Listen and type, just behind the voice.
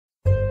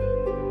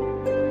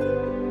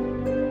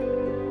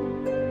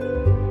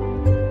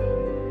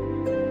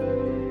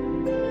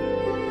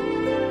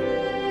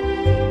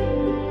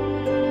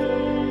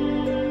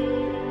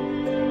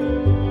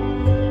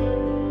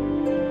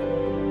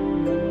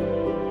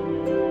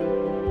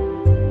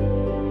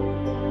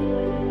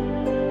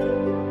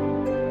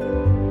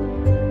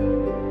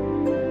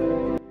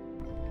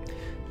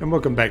And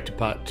welcome back to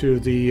part 2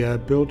 of the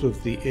build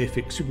of the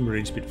R.A.F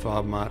Submarine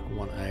Spitfire Mark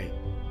 1A.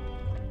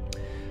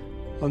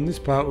 On this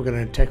part we're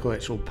going to tackle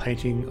actual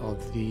painting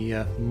of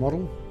the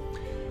model.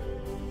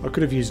 I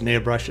could have used an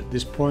airbrush at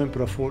this point,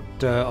 but I thought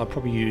I'd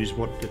probably use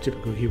what a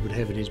typical he would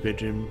have in his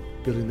bedroom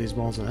building these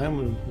models at home,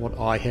 and what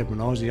I had when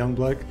I was a young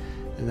bloke,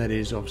 and that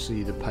is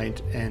obviously the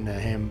paint and a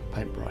hand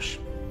paintbrush.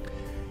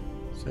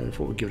 So I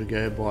thought we'd give it a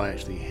go by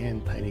actually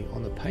hand painting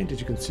on the paint. As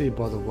you can see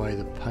by the way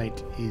the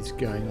paint is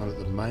going on at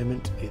the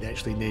moment, it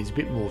actually needs a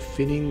bit more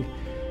thinning.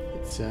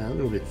 It's a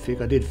little bit thick.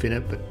 I did thin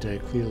it, but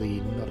clearly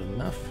not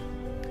enough.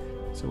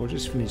 So I'll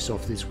just finish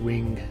off this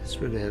wing,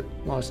 spread it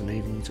out nice and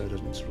even so it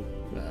doesn't sort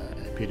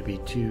of appear to be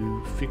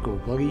too thick or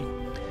gloggy.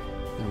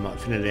 Then I might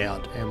thin it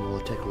out and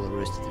we'll tackle the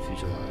rest of the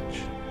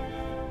fuselage.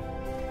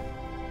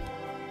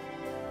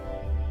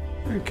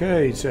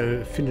 Okay,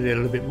 so thinned it out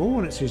a little bit more,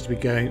 and it seems to be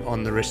going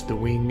on the rest of the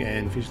wing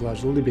and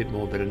fuselage a little bit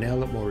more better now, a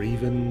lot more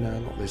even, a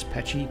lot less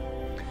patchy.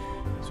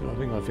 So I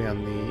think I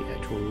found the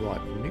actual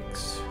right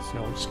mix. So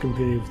I'll just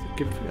continue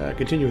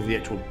with the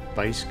actual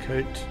base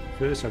coat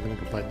first. I'm going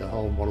to complete the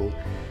whole model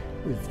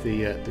with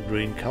the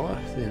green colour.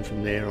 Then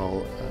from there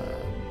I'll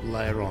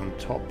layer on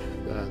top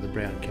the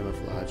brown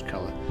camouflage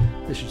colour.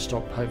 This should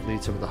stop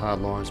hopefully some of the hard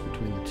lines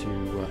between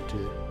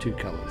the two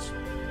colours.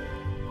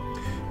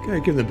 Okay,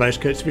 give the base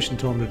coat sufficient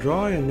time to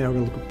dry, and now we're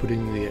going to look at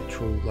putting the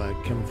actual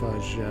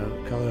camouflage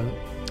colour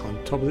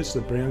on top of this,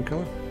 the brown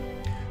colour.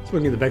 So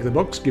looking at the back of the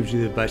box gives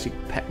you the basic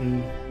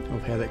pattern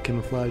of how that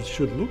camouflage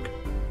should look.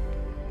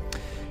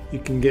 You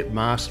can get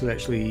masks to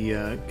actually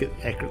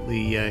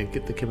accurately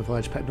get the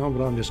camouflage pattern on,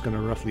 but I'm just going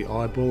to roughly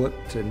eyeball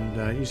it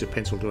and use a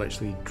pencil to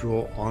actually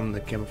draw on the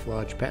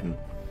camouflage pattern.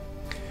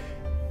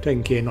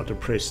 Taking care not to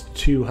press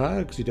too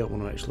hard because you don't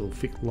want an actual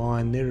thick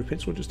line there of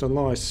pencil, just a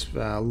nice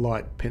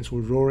light pencil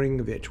drawing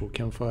of the actual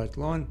camouflage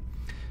line.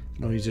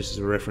 And I'll use this as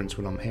a reference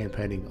when I'm hand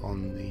painting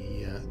on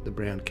the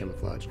brown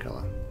camouflage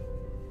colour.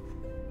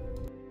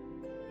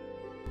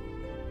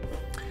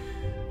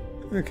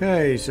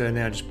 Okay, so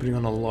now just putting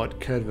on a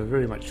light coat of a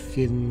very much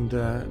thinned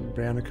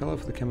browner colour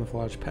for the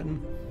camouflage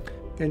pattern.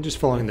 Again, just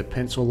following the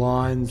pencil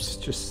lines,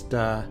 just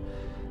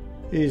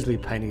easily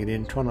painting it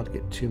in. Try not to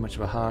get too much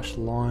of a harsh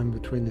line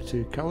between the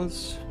two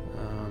colours.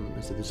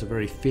 As I said, it's a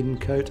very thin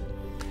coat,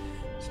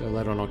 so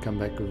later on I'll come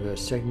back with a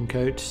second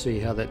coat, see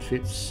how that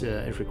fits.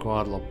 If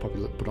required, I'll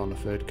probably put on a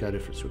third coat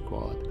if it's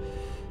required.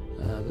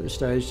 But at this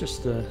stage,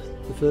 just the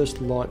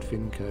first light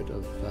thin coat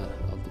of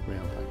the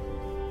brown paint.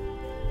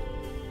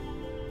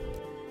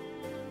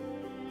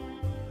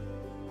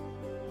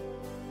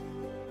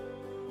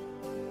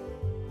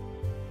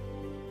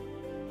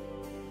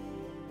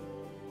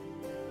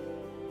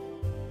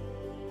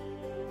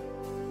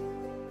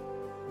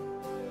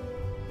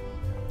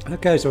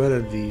 Okay, so I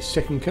added the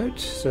second coat,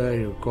 so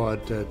you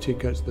required 2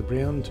 coats of the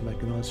brown to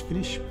make a nice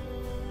finish.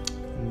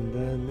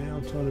 And now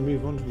I'm trying to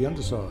move on to the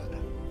underside.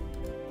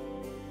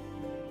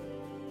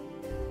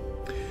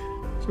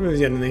 So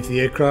with underneath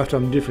the aircraft,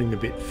 I'm differing a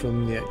bit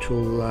from the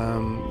actual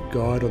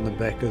guide on the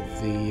back of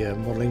the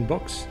modelling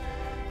box.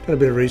 Done a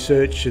bit of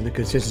research, and the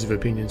consensus of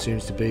opinion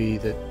seems to be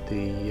that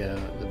the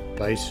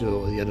base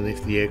or the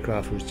underneath the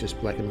aircraft was just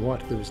black and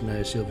white. There was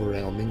no silver or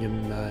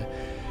aluminium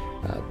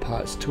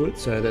parts to it,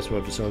 so that's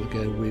what I've decided to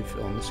go with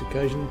on this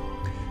occasion.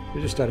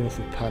 We're just starting off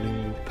with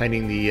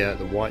painting the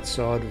white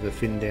side with a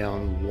thin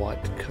down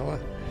white colour,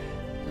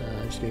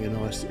 just getting a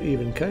nice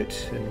even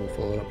coat, and we'll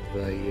follow it up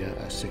with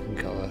a second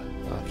colour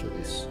after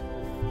this.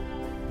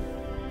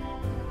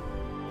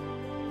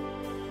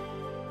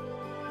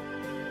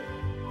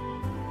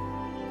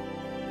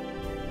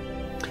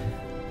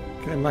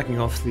 Okay,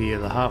 marking off the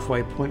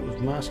halfway point with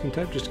masking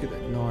tape just to get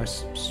that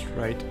nice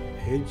straight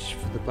edge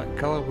for the black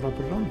colour when I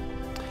put it on.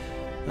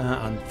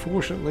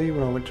 Unfortunately,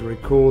 when I went to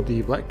record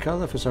the black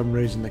colour, for some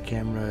reason the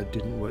camera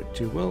didn't work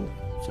too well,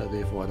 so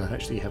therefore I don't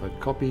actually have a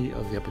copy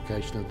of the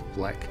application of the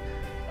black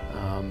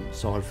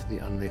side for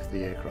the underneath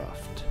the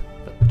aircraft.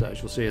 But as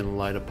you'll see in the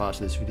later parts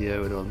of this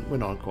video, it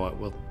went on quite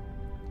well.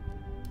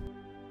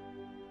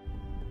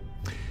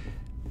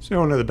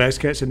 So now the base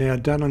coats are now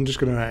done. I'm just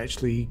going to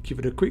actually give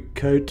it a quick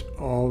coat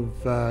of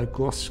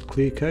gloss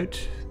clear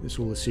coat. This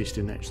will assist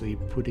in actually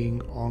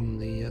putting on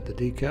the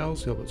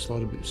decals, help it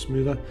slide a bit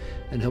smoother,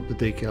 and help the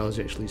decals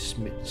actually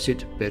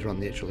sit better on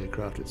the actual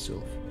aircraft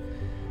itself.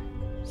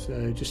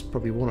 So just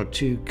probably 1 or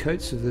 2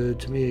 coats of the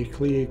Tamiya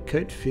clear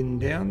coat thin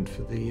down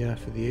for the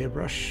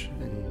airbrush,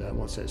 and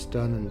once that's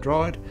done and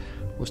dried,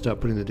 we'll start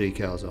putting the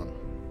decals on.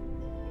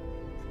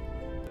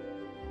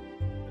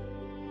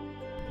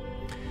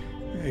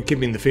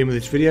 Keeping the theme of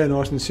this video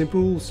nice and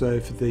simple, so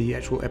for the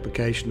actual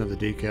application of the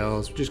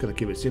decals, we're just going to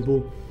keep it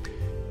simple.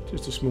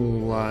 Just a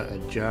small a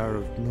jar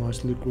of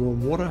nice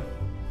lukewarm water,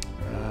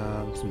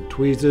 some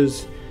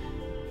tweezers,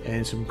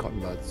 and some cotton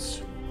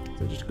buds.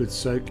 So just a good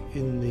soak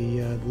in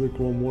the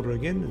lukewarm water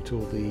again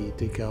until the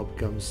decal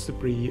becomes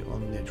slippery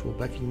on the actual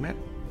backing mat.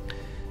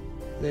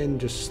 Then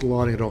just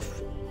sliding it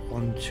off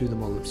onto the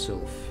model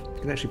itself.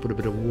 You can actually put a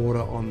bit of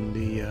water on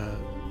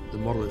the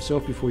model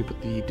itself before you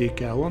put the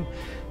decal on.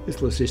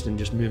 This will assist in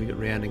just moving it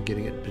around and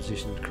getting it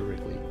positioned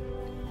correctly.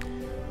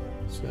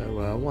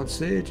 So once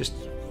there, just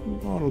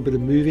a little bit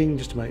of moving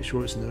just to make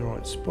sure it's in the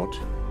right spot.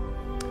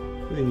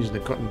 Then using the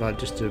cotton bud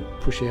just to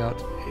push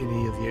out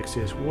any of the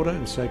excess water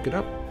and soak it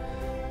up.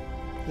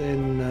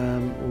 Then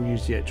we'll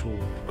use the actual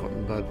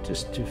cotton bud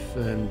just to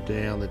firm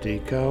down the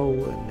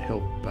decal and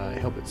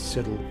help it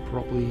settle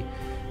properly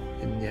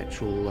in the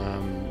actual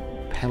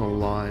panel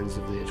lines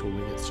of the actual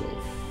wing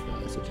itself.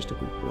 So just a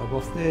quick rub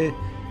off there,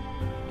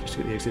 just to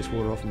get the excess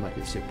water off and make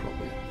it sit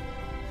properly.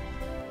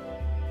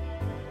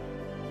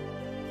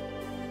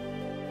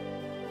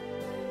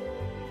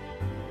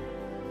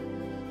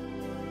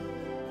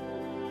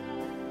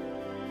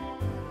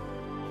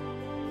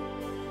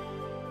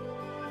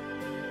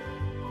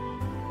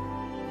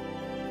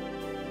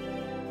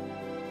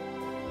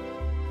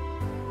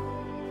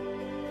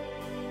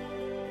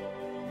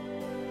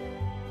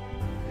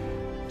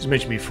 As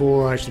mentioned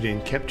before, I actually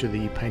didn't capture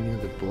the painting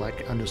of the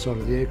black underside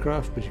of the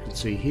aircraft, but you can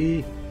see here,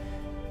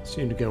 it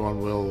seemed to go on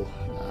well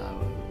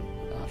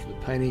after the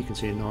painting. You can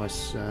see a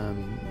nice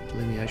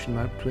delineation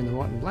mark between the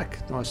white and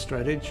black, nice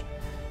straight edge,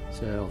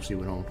 so obviously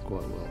went on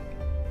quite well.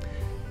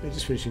 We're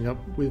just finishing up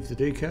with the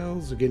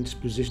decals, again just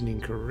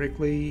positioning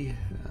correctly.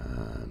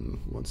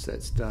 Once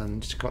that's done,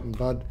 just a cotton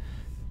bud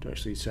to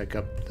actually soak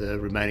up the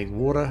remaining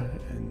water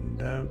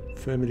and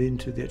firm it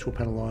into the actual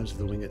panel lines of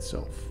the wing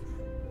itself.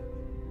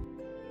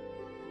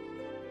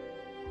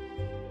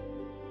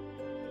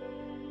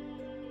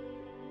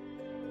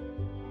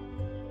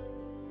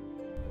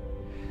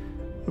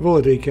 Of all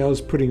the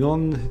decals putting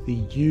on, the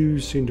U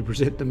seemed to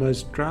present the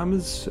most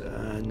dramas.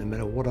 No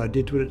matter what I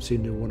did to it, it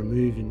seemed to want to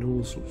move in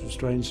all sorts of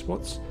strange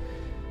spots.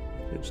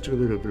 It just took a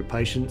little bit of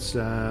patience.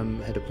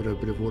 Had to put a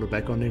bit of water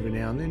back on every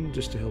now and then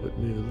just to help it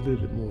move a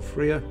little bit more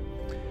freer.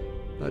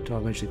 But I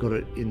eventually got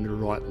it in the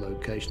right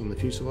location on the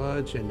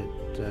fuselage and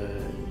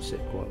it set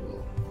quite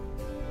well.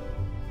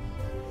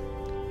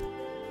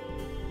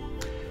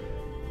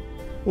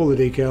 All the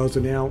decals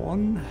are now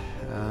on.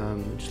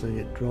 Just letting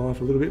it dry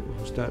for a little bit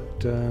before we start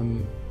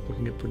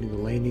looking at putting the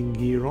landing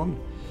gear on.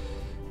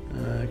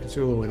 You can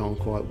see all that went on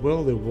quite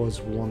well. There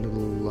was one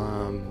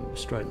little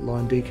straight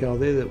line decal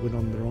there that went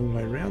on the wrong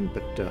way around,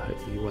 but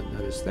hopefully you won't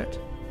notice that.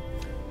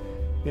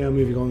 Now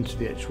moving on to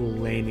the actual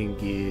landing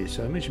gear.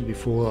 So I mentioned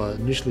before I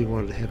initially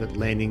wanted to have it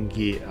landing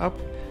gear up,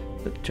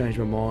 but changed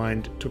my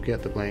mind, took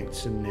out the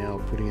blanks and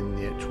now putting in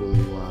the actual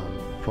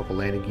proper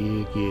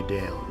landing gear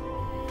down.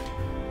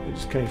 We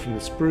just came from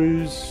the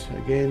sprues,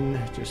 again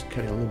just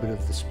cutting a little bit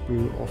of the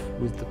sprue off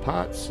with the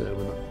parts, so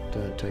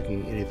we're not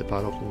taking any of the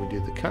part off when we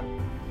do the cut.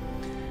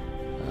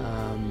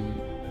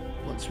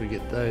 Once we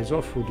get those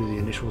off, we'll do the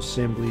initial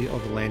assembly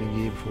of the landing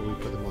gear before we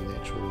put them on the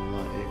actual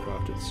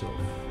aircraft itself.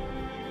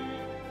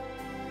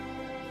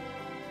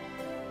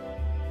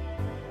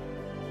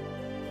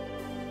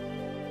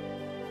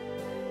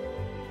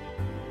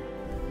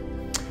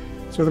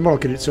 So the model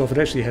kit itself, it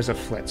actually has a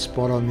flat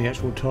spot on the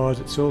actual tyres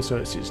itself, so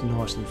it sits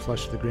nice and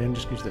flush to the ground,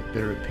 just gives that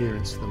better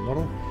appearance to the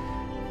model.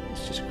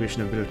 It's just a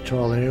question of a bit of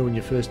trial and error when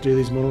you first do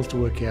these models to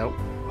work out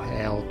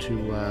how to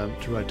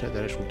rotate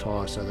that actual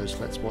tyre so those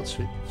flat spots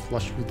fit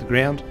flush with the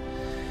ground.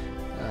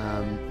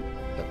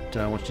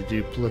 But once you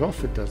do pull it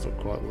off, it does look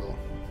quite well.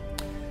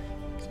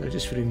 So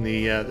just fitting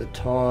the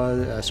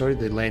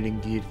landing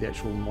gear to the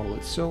actual model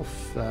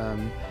itself.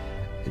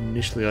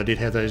 Initially I did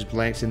have those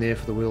blanks in there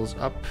for the wheels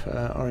up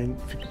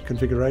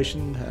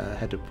configuration,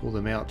 had to pull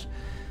them out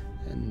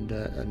and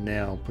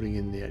now putting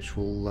in the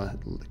actual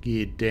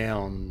gear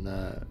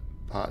down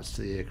parts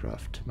to the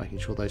aircraft, making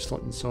sure they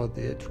slot inside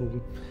the actual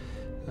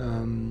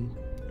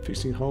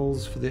fixing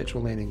holes for the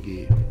actual landing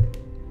gear.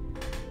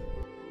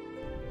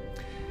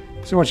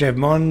 So once you have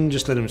them on,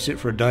 just let them sit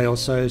for a day or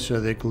so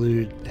they're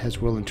glued, has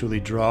well and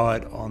truly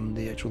dried on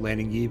the actual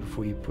landing gear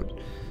before you put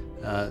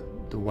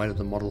the weight of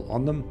the model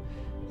on them.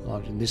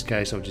 In this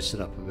case I've just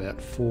set up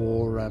about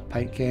 4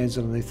 paint cans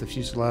underneath the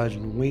fuselage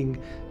and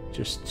wing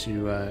just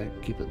to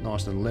keep it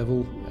nice and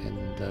level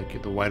and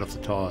get the weight off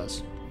the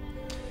tyres.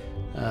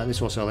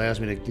 This also allows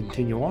me to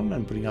continue on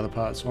and putting other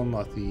parts on,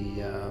 like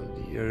the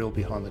aerial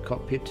behind the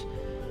cockpit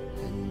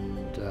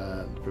and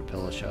the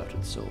propeller shaft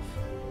itself.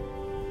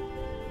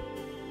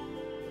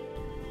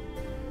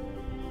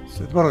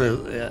 So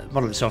the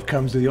model itself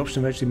comes with the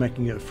option of actually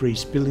making it a free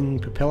spilling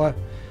propeller,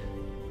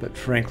 but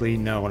frankly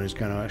no one is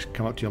going to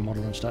come up to your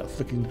model and start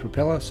flicking the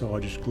propeller, so I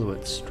just glue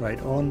it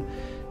straight on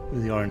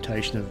with the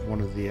orientation of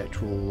one of the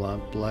actual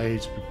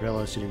blades of the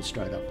propeller sitting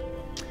straight up.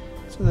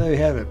 So there you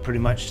have it, pretty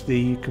much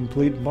the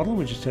complete model.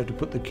 We just have to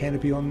put the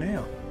canopy on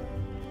now.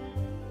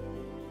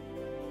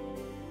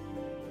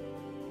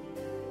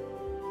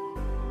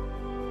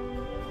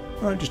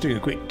 Alright, just doing a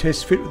quick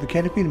test fit with the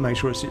canopy to make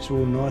sure it sits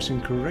all nice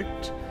and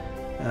correct.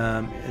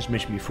 As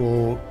mentioned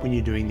before, when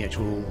you're doing the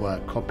actual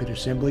cockpit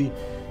assembly,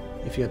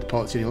 if you have the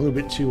pilot sitting a little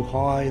bit too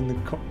high in the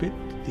cockpit,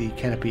 the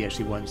canopy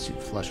actually won't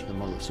sit flush with the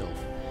model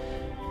itself.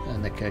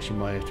 In that case you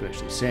might have to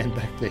actually sand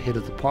back the head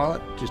of the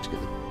pilot just to get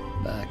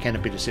the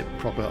canopy to sit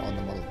proper on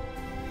the model.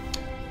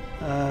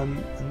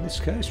 In this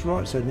case,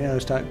 right, so now I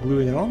start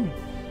gluing it on.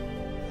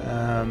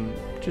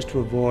 Just to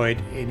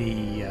avoid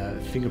any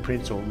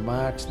fingerprints or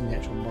marks in the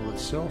actual model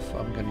itself,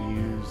 I'm going to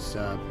use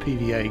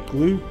PVA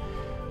glue.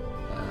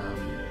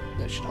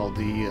 That should hold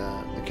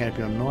the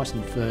canopy on nice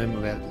and firm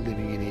without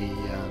leaving any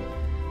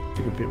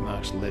fingerprint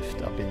marks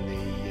left up in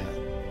the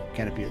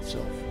canopy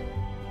itself.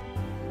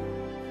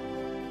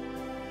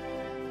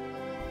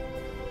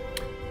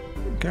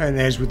 Okay, and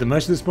as with the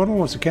most of this model,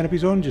 once the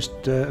canopy's on,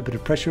 just a bit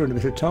of pressure and a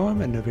bit of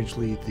time, and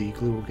eventually the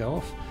glue will go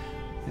off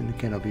and the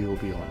canopy will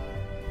be on.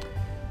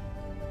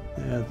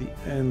 Now the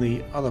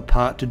only other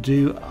part to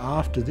do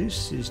after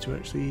this is to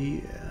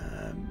actually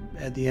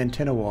add the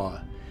antenna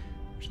wire,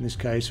 which in this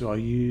case I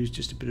used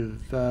just a bit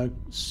of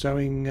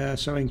sewing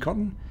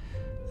cotton,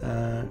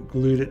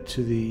 glued it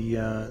to the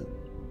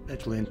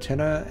actual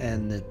antenna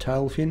and the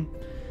tail fin.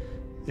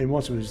 Then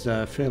once it was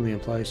firmly in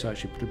place, I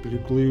actually put a bit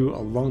of glue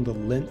along the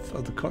length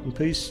of the cotton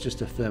piece just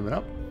to firm it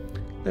up.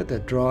 Let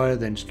that dry,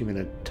 then just give it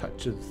a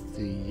touch of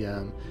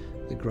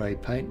the grey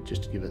paint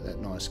just to give it that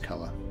nice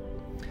colour.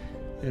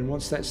 And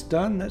once that's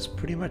done, that's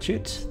pretty much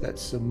it.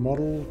 That's the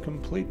model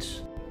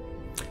complete.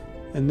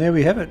 And there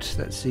we have it.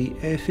 That's the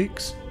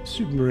Airfix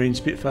Supermarine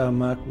Spitfire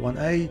Mk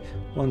 1A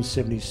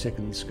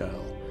 1/72nd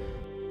scale.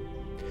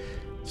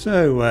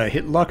 So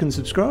hit like and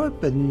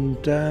subscribe, and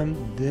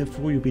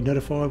therefore you'll be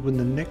notified when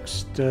the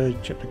next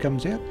chapter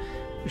comes out,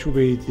 which will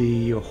be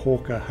the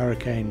Hawker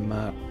Hurricane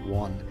Mark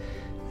 1.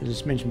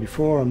 As mentioned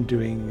before, I'm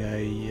doing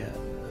a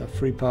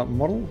 3-part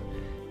model.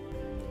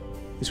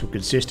 This will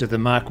consist of the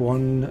Mark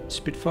 1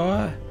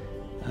 Spitfire,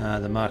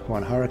 the Mark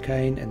 1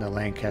 Hurricane and the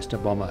Lancaster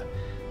Bomber,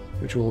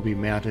 which will all be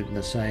mounted in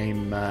the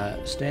same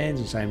stands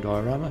and same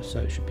diorama, so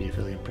it should be a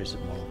fairly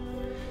impressive model.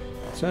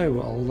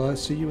 So I'll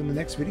see you in the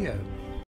next video.